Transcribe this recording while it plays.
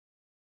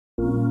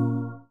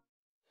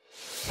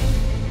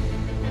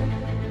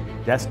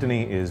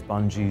Destiny is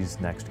Bungie's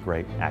next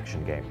great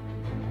action game.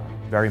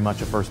 Very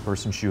much a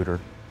first-person shooter,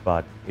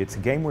 but it's a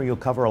game where you'll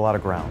cover a lot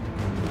of ground.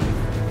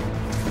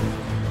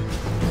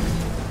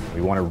 We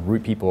want to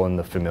root people in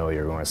the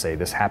familiar. We want to say,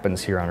 this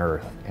happens here on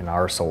Earth, in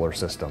our solar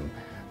system.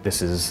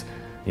 This is,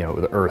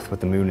 the Earth with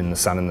the moon and the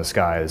sun in the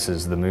sky. This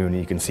is the moon,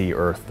 you can see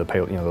Earth, the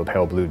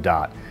pale blue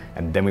dot.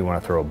 And then we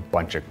want to throw a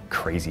bunch of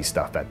crazy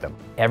stuff at them.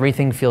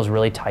 Everything feels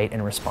really tight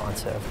and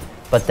responsive,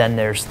 but then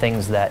there's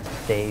things that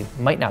they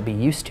might not be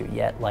used to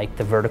yet, like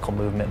the vertical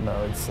movement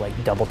modes, like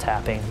double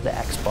tapping the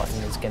X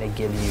button is going to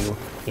give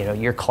you,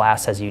 your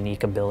class has a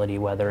unique ability,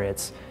 whether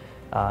it's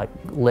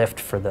lift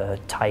for the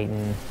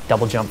Titan,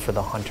 double jump for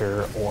the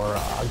Hunter,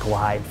 or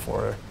glide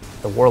for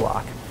the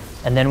Warlock.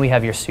 And then we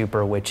have your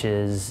super, which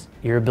is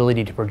your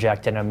ability to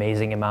project an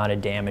amazing amount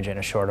of damage in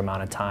a short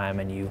amount of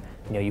time, and you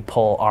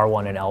pull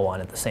R1 and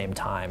L1 at the same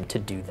time to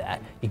do that.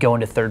 You go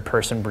into third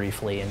person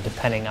briefly, and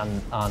depending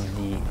on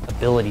the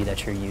ability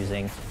that you're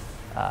using,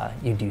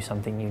 you do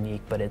something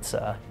unique, but it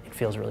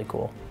feels really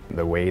cool.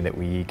 The way that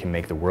we can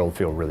make the world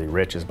feel really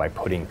rich is by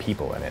putting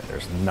people in it.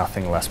 There's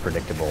nothing less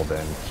predictable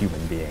than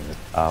human beings.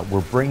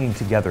 We're bringing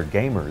together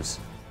gamers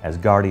as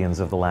guardians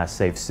of the last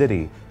safe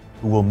city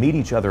who will meet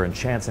each other in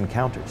chance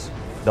encounters.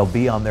 They'll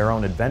be on their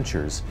own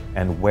adventures,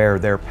 and where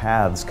their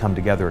paths come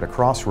together at a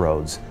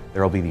crossroads,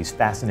 there will be these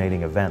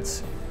fascinating events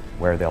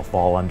where they'll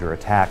fall under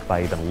attack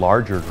by even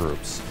larger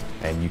groups.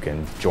 And you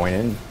can join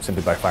in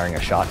simply by firing a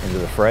shot into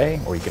the fray,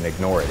 or you can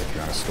ignore it. If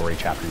you're on a story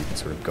chapter, you can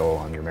sort of go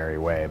on your merry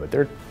way. But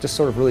they're just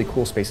sort of really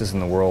cool spaces in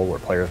the world where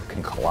players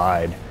can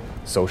collide,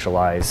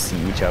 socialize, see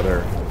each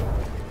other.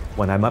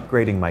 When I'm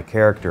upgrading my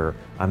character,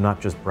 I'm not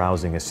just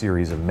browsing a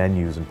series of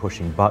menus and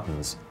pushing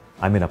buttons.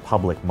 I'm in a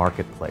public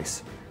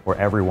marketplace where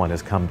everyone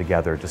has come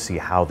together to see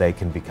how they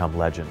can become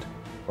legend,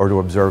 or to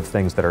observe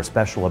things that are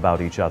special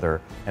about each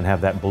other and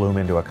have that bloom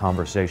into a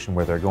conversation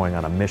where they're going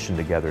on a mission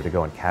together to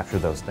go and capture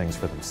those things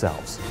for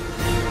themselves.